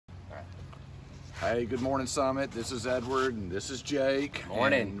Hey, good morning, Summit. This is Edward and this is Jake.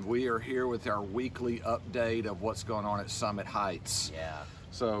 Morning. And we are here with our weekly update of what's going on at Summit Heights. Yeah.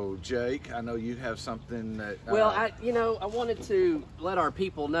 So, Jake, I know you have something that... Well, I wanted to let our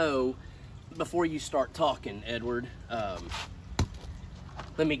people know before you start talking, Edward.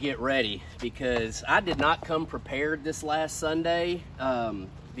 Let me get ready because I did not come prepared this last Sunday.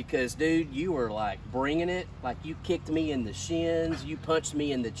 Because, dude, you were like bringing it. Like you kicked me in the shins, you punched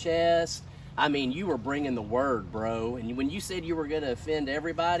me in the chest. I mean, you were bringing the word, bro. And when you said you were going to offend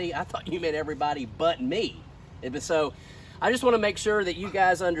everybody, I thought you meant everybody but me. So I just want to make sure that you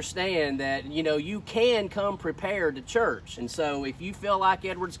guys understand that, you know, you can come prepared to church. And so if you feel like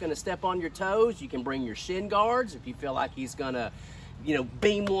Edward's going to step on your toes, you can bring your shin guards. If you feel like he's going to, you know,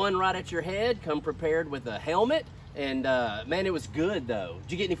 beam one right at your head, come prepared with a helmet. And, man, it was good, though.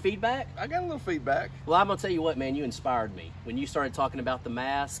 Did you get any feedback? I got a little feedback. Well, I'm going to tell you what, man, you inspired me. When you started talking about the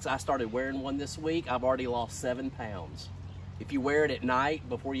masks, I started wearing one this week. I've already lost 7 pounds. If you wear it at night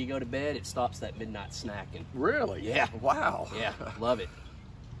before you go to bed, it stops that midnight snacking. Really? Yeah. Wow. Yeah, love it.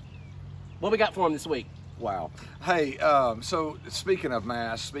 What we got for him this week? Wow. Hey, so speaking of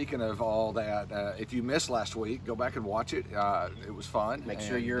masks, speaking of all that, if you missed last week, go back and watch it. It was fun. Make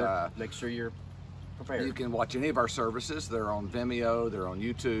sure you're prepared. You can watch any of our services. They're on Vimeo, they're on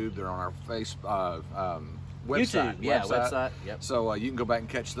YouTube, they're on our website. YouTube, yeah, website. Yep. So you can go back and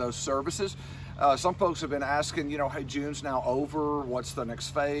catch those services. Some folks have been asking, you know, hey, June's now over. What's the next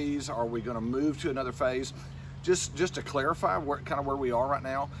phase? Are we going to move to another phase? Just to clarify where we are right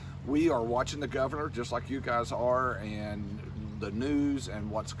now, we are watching the governor just like you guys are, and the news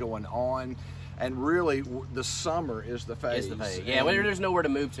and what's going on. And really, the summer is the phase. It's the phase. Yeah, well, there's nowhere to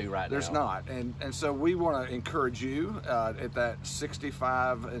move to right now. There's not. And so we want to encourage you at that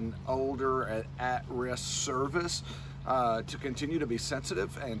 65 and older at-risk service to continue to be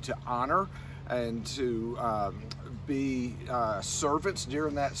sensitive and to honor and to be servants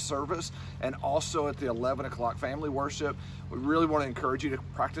during that service. And also at the 11 o'clock family worship, we really want to encourage you to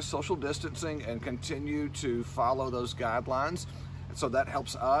practice social distancing and continue to follow those guidelines. So that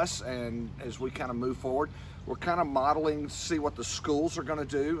helps us, and as we kind of move forward, we're kind of modeling, see what the schools are going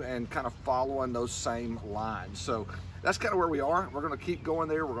to do and kind of following those same lines. So that's kind of where we are. We're going to keep going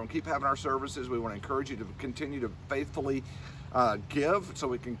there. We're going to keep having our services. We want to encourage you to continue to faithfully give so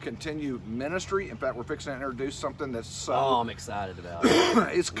we can continue ministry. In fact, we're fixing to introduce something that's so... Oh, I'm excited about it.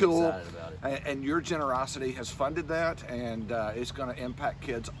 It's cool. I'm excited about it. And your generosity has funded that, and it's going to impact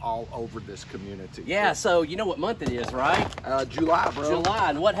kids all over this community. Yeah, so you know what month it is, right? July, bro. July.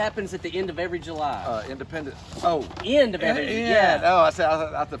 And what happens at the end of every July? Independent. Oh. End of every yeah. Oh, I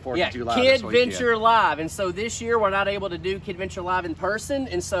thought the 4th of July. Kid Venture Live. And so this year we're not able to do Kid Venture Live in person.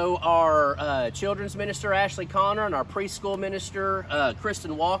 And so our children's minister, Ashley Connor, and our preschool minister,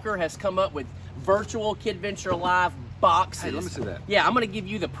 Kristen Walker, has come up with virtual Kid Venture Live boxes. Hey, let me see that. Yeah, I'm going to give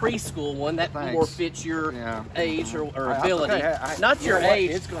you the preschool one. That more fits your age or ability. Okay. Not your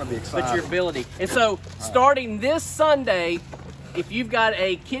age, it's going to be exciting, but your ability. And so starting this Sunday, if you've got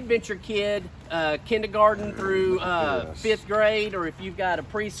a Kid Venture kid, kindergarten through 5th grade, or if you've got a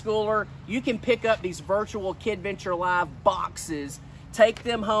preschooler, you can pick up these virtual Kid Venture Live boxes. Take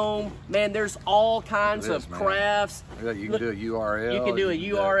them home. Man, there's all kinds of crafts. You can do a URL. You can do a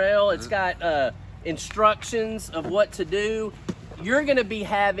URL. It's got instructions of what to do. You're going to be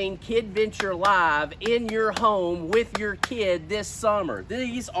having Kid Venture Live in your home with your kid this summer.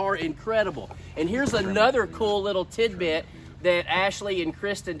 These are incredible. And here's another cool little tidbit that Ashley and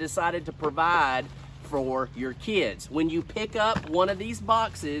Kristen decided to provide for your kids. When you pick up one of these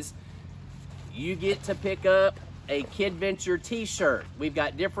boxes, you get to pick up a Kid Venture t-shirt. We've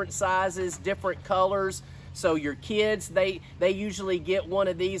got different sizes, different colors. So your kids, they usually get one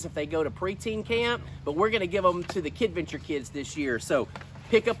of these if they go to preteen camp, but we're gonna give them to the Kid Venture kids this year. So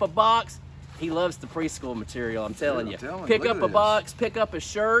pick up a box. He loves the preschool material, I'm telling you. Pick up a box, pick up a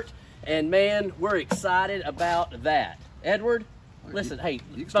shirt, and man, we're excited about that. Edward, listen, hey,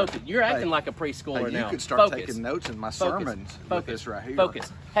 focus. You're acting like a preschooler now. You could start taking notes in my sermons with this right here. Focus.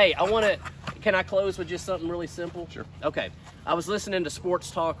 Hey, can I close with just something really simple? Sure. Okay. I was listening to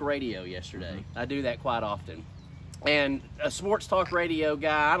sports talk radio yesterday. I do that quite often. And a sports talk radio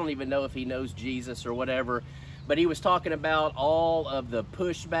guy, I don't even know if he knows Jesus or whatever, but he was talking about all of the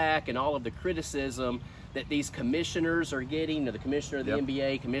pushback and all of the criticism that these commissioners are getting, the commissioner of the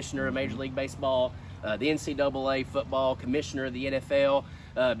NBA, commissioner of Major League Baseball, the NCAA football, commissioner of the NFL,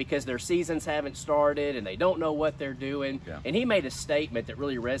 because their seasons haven't started and they don't know what they're doing. And he made a statement that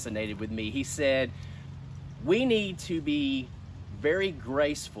really resonated with me. He said, we need to be very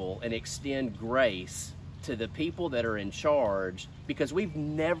graceful and extend grace to the people that are in charge, because we've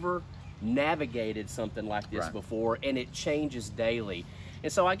never navigated something like this Right. before, and it changes daily.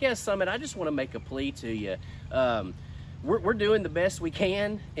 And so I guess, Summit, I just want to make a plea to you. We're doing the best we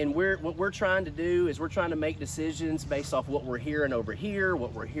can, and what we're trying to do is we're trying to make decisions based off what we're hearing over here,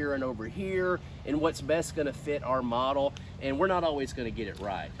 what we're hearing over here, and what's best going to fit our model, and we're not always going to get it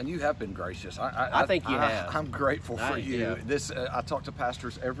right. And you have been gracious. I think you have. I'm grateful for you. Yeah. This I talk to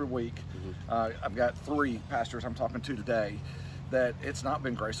pastors every week. I've got 3 pastors I'm talking to today that it's not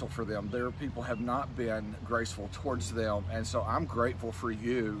been graceful for them. Their people have not been graceful towards them. And so I'm grateful for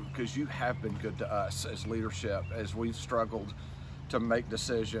you because you have been good to us as leadership as we've struggled to make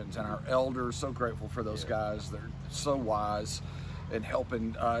decisions. And our elders, so grateful for those guys. They're so wise in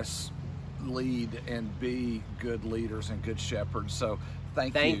helping us lead and be good leaders and good shepherds. So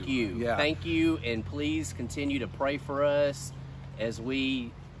thank you. Yeah. Thank you. And please continue to pray for us as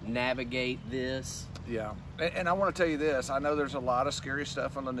we navigate this. Yeah, and I want to tell you this. I know there's a lot of scary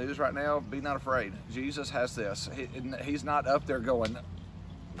stuff on the news right now. Be not afraid. Jesus has this. He's not up there going,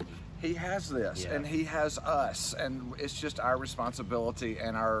 he has this, and he has us. And it's just our responsibility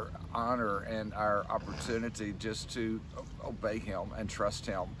and our honor and our opportunity just to obey him and trust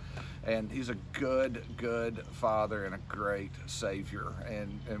him. And he's a good, good father and a great savior.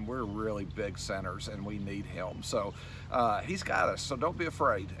 And we're really big sinners and we need him. So he's got us. So don't be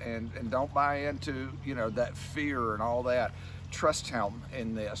afraid and don't buy into, that fear and all that. Trust him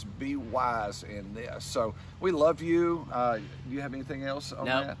in this. Be wise in this. So we love you. Do you have anything else on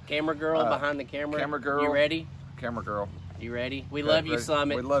that? No, camera girl behind the camera. Camera girl. You ready? Camera girl. You ready? We love you,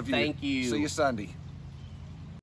 Summit. We love you. Thank you. See you Sunday.